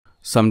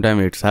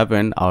Sometimes it's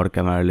happened our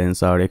camera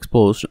lens are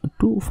exposed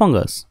to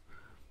fungus.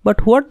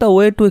 But what the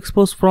way to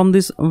expose from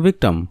this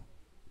victim?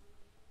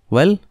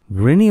 Well,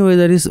 rainy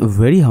weather is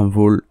very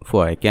harmful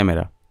for a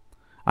camera.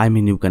 I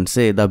mean, you can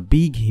say the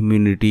big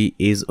humidity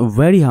is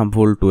very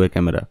harmful to a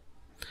camera.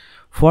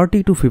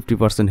 40 to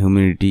 50%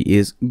 humidity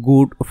is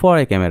good for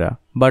a camera,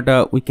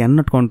 but we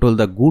cannot control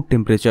the good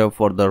temperature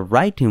for the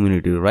right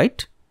humidity,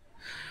 right?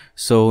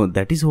 So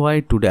that is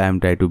why today I am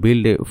trying to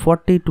build a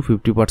 40 to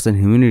 50%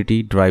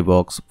 humidity dry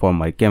box for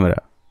my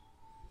camera.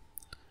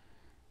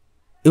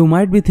 You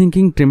might be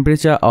thinking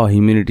temperature or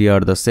humidity are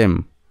the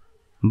same,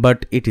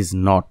 but it is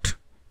not.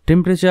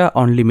 Temperature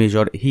only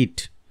measure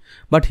heat,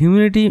 but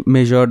humidity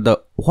measure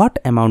the what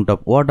amount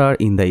of water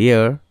in the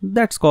air,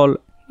 that's called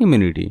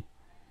humidity.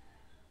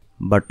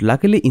 But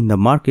luckily in the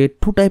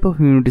market, two types of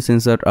humidity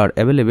sensors are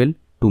available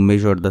to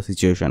measure the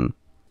situation.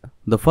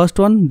 The first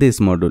one, this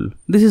module.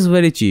 This is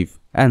very cheap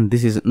and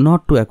this is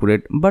not too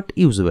accurate but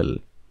usable.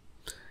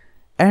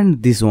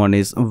 And this one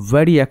is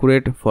very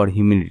accurate for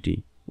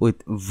humidity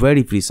with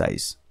very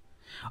precise.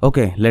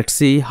 Okay, let's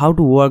see how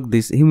to work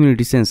this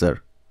humidity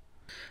sensor.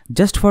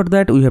 Just for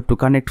that we have to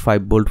connect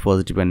 5V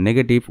positive and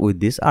negative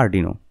with this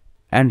Arduino.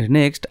 And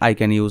next I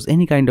can use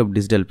any kind of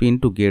digital pin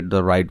to get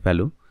the right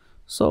value.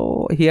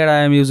 So here I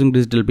am using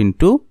digital pin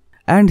 2,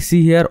 and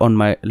see here on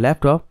my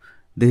laptop,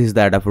 this is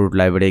the Adafruit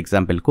library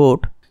example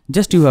code.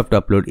 Just you have to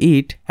upload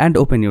it and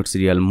open your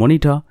serial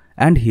monitor,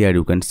 and here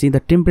you can see the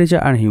temperature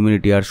and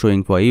humidity are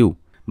showing for you.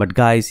 But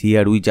guys,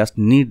 here we just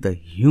need the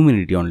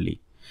humidity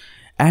only.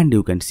 And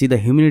you can see the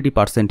humidity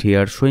percent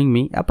here showing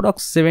me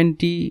approx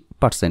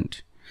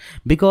 70%.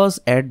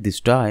 Because at this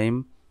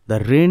time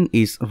the rain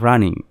is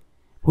running,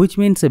 which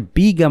means a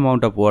big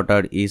amount of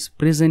water is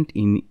present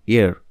in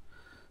air.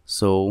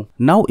 So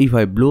now if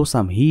I blow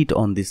some heat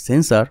on this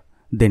sensor,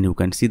 then you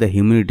can see the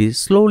humidity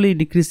slowly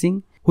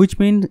decreasing, which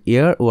means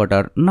air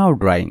water now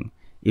drying.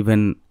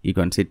 Even you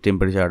can see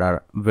temperature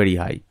are very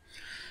high.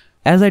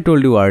 As I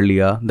told you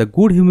earlier, the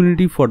good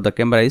humidity for the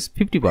camera is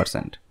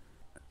 50%.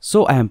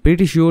 So I am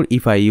pretty sure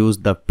if I use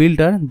the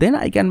filter, then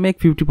I can make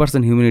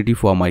 50% humidity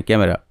for my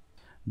camera.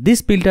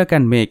 This filter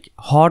can make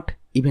hot,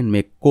 even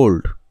make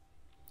cold.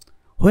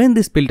 When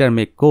this filter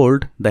make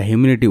cold, the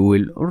humidity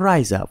will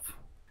rise up.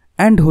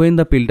 And when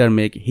the filter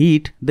make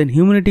heat, then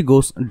humidity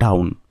goes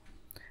down.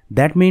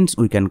 That means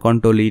we can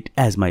control it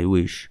as my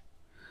wish.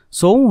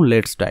 So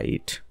let's try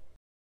it.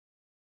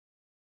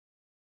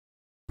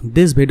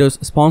 This video is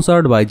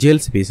sponsored by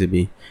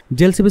GLC-PCB.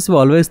 GLC-PCB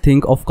always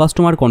think of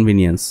customer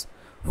convenience,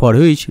 for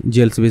which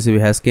GLC-PCB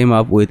has came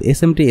up with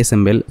SMT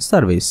Assemble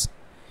service.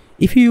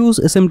 If you use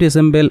SMT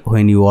Assemble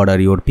when you order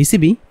your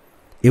PCB,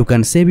 you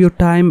can save your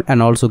time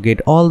and also get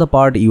all the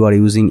part you are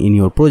using in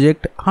your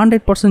project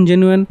 100%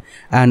 genuine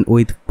and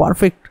with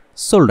perfect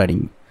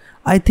soldering.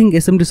 I think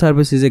SMT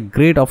service is a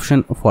great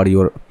option for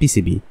your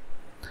PCB.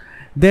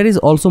 There is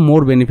also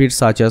more benefits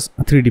such as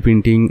 3D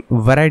printing,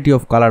 variety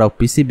of color of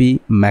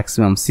PCB,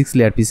 maximum 6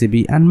 layer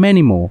PCB and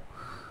many more.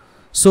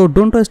 So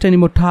don't waste any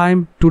more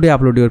time, today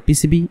upload your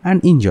PCB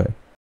and enjoy.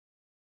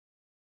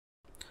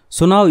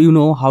 So now you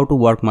know how to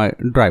work my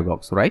dry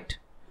box, right?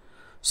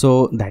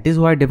 So that is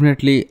why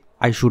definitely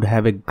I should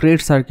have a great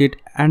circuit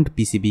and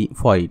PCB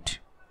for it.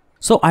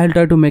 So I'll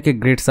try to make a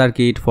great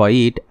circuit for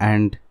it,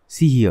 and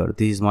see here,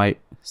 this is my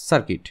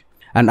circuit.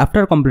 And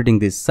after completing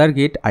this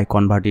circuit, I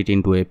convert it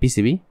into a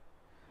PCB.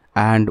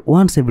 And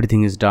once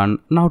everything is done,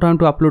 now time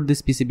to upload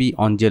this PCB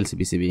on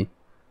GLC-PCB.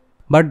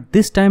 But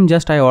this time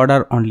just I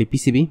order only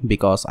PCB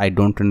because I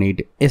don't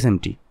need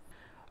SMT.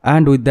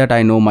 And with that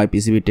I know my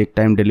PCB take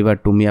time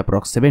delivered to me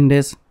approx 7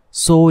 days.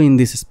 So in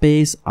this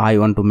space I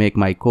want to make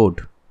my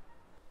code.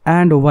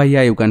 And over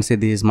here you can see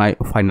this is my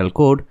final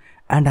code,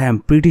 and I am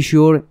pretty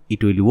sure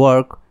it will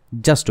work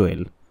just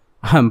well.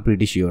 I am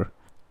pretty sure.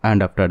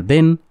 And after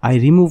then I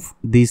remove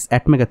this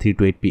Atmega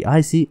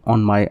 3280P IC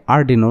on my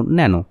Arduino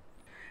Nano.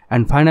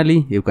 And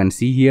finally you can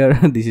see here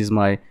this is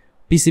my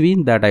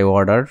PCB that I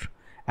ordered,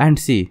 and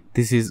see,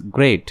 this is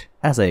great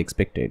as I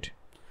expected.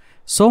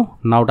 So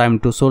now time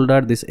to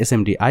solder this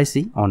SMT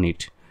IC on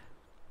it.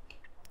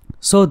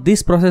 So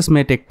this process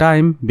may take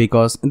time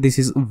because this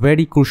is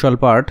very crucial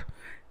part.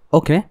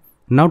 Okay,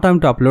 now time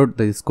to upload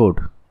this code.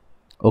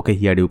 Okay,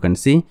 here you can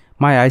see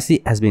my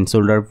IC has been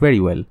soldered very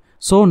well.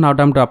 So now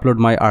time to upload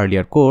my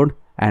earlier code,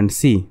 and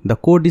see the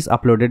code is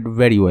uploaded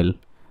very well.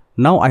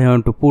 Now I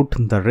want to put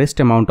the rest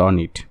amount on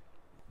it.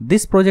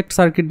 This project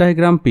circuit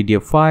diagram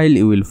PDF file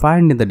you will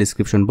find in the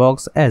description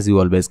box as you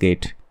always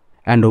get.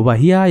 And over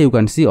here you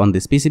can see on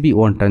this PCB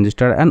one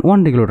transistor and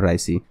one regulator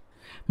IC.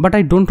 But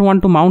I don't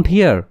want to mount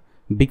here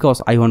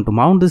because I want to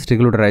mount this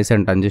regulator IC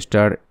and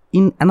transistor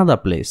in another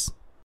place.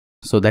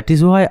 So that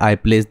is why I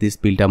place this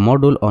filter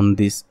module on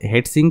this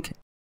heatsink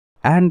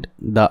and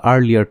the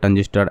earlier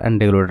transistor and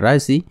regulator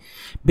IC,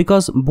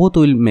 because both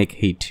will make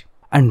heat.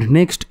 And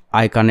next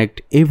I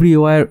connect every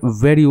wire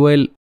very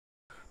well,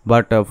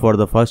 but for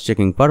the first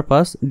checking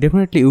purpose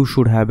definitely you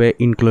should have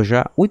a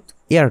enclosure with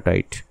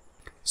airtight.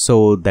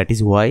 So that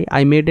is why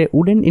I made a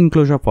wooden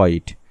enclosure for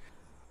it.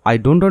 I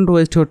don't want to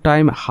waste your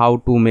time how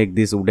to make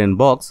this wooden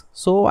box,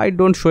 so I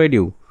don't show it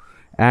you.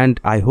 And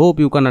I hope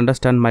you can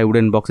understand my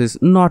wooden box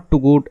is not too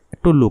good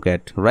to look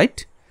at,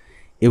 right?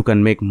 You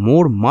can make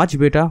much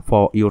better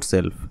for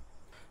yourself.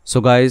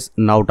 So guys,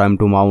 now time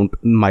to mount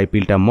my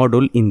filter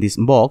module in this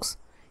box.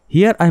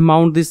 Here I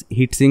mount this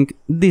heatsink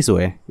this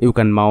way. You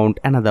can mount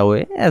another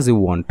way as you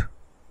want.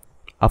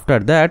 After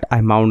that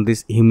I mount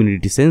this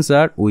humidity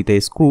sensor with a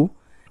screw.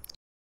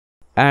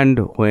 And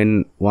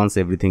once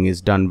everything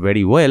is done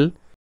very well,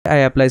 I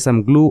apply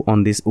some glue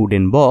on this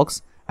wooden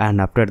box,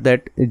 and after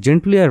that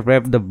gently I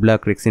wrap the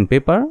black resin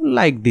paper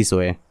like this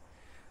way.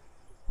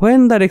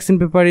 When the resin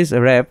paper is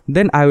wrapped,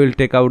 then I will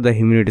take out the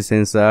humidity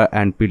sensor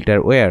and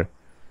filter wire,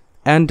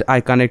 and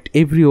I connect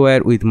every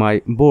wire with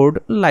my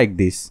board like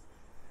this.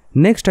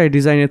 Next I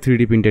design a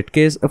 3D printed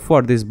case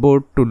for this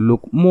board to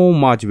look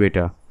much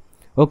better.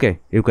 Okay,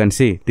 you can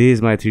see this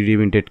is my 3D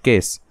printed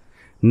case.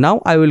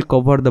 Now I will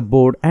cover the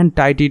board and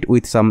tighten it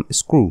with some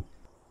screw.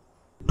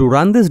 To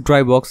run this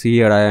dry box,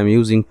 here I am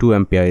using 2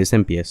 ampere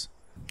SMPS.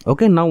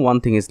 Okay, now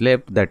one thing is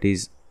left, that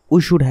is we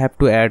should have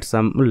to add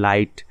some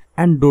light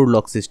and door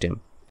lock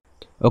system.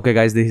 Okay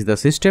guys, this is the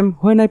system.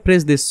 When I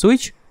press this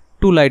switch,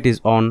 2 light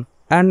is on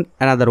and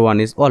another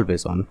one is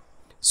always on.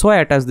 So I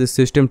attach this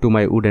system to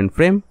my wooden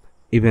frame,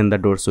 even the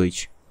door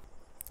switch.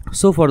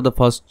 So for the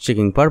first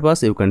checking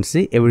purpose, you can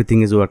see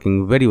everything is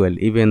working very well.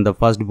 Even the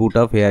first boot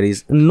up here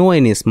is no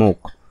any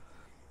smoke.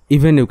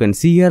 Even you can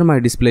see here my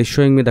display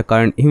showing me the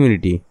current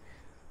humidity.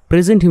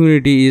 Present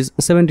humidity is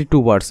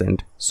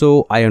 72%.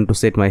 So I want to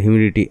set my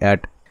humidity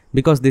at,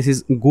 because this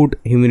is good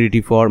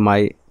humidity for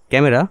my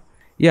camera.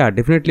 Yeah,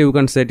 definitely you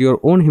can set your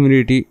own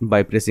humidity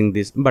by pressing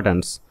these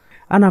buttons.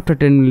 And after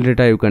 10 minutes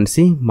later, you can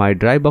see my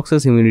dry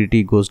box's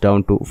humidity goes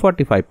down to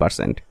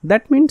 45%.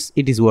 That means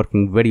it is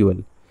working very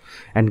well.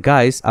 And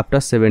guys,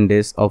 after 7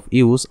 days of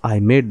use, I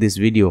made this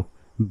video.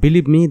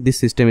 Believe me, this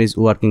system is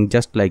working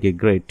just like a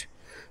great.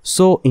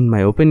 So in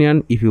my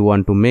opinion, if you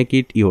want to make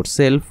it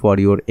yourself for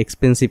your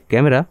expensive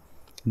camera,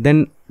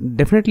 then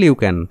definitely you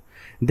can.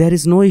 There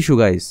is no issue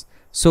guys.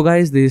 So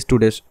guys, this is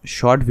today's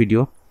short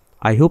video.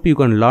 I hope you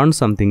can learn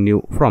something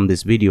new from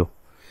this video.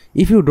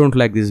 If you don't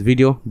like this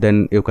video,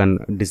 then you can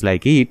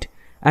dislike it.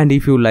 And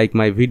if you like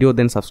my video,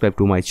 then subscribe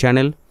to my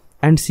channel,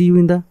 and see you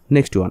in the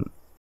next one.